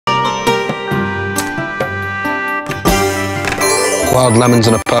Wild lemons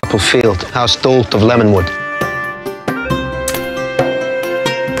in a purple field. House Dolt of Lemonwood.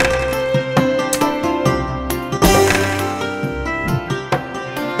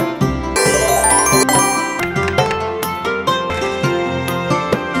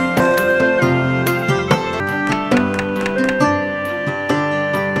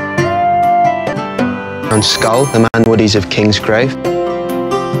 And Skull, the Manwoodies of Kingsgrave.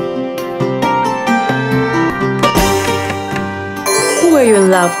 Who were you in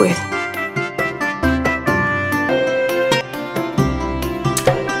love with?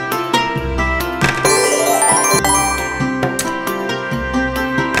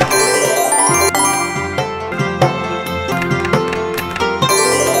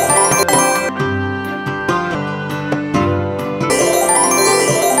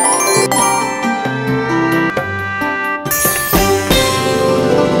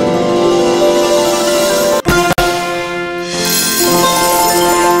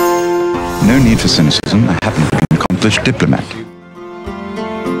 No need for cynicism. I happen to be an accomplished diplomat.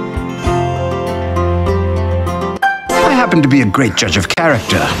 I happen to be a great judge of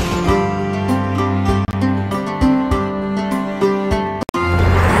character.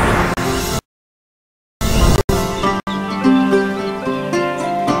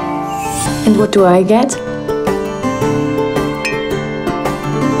 And what do I get?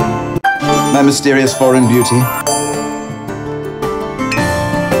 My mysterious foreign beauty.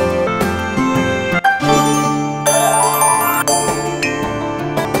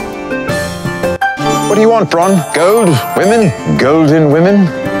 What do you want, Bron? Gold? Women? Golden women?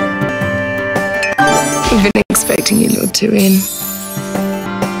 I've been expecting you, Lord Tyrion.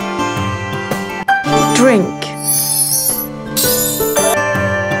 Drink.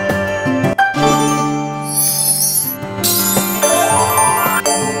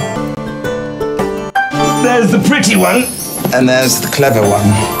 There's the pretty one. And there's the clever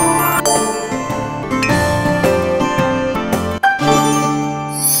one.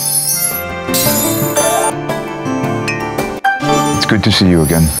 It's good to see you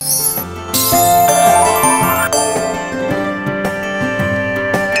again.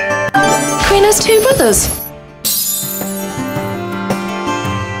 Queen has two brothers.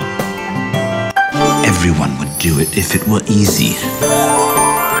 Everyone would do it if it were easy.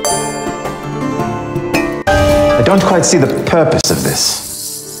 I don't quite see the purpose of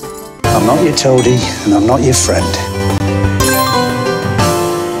this. I'm not your toady, and I'm not your friend.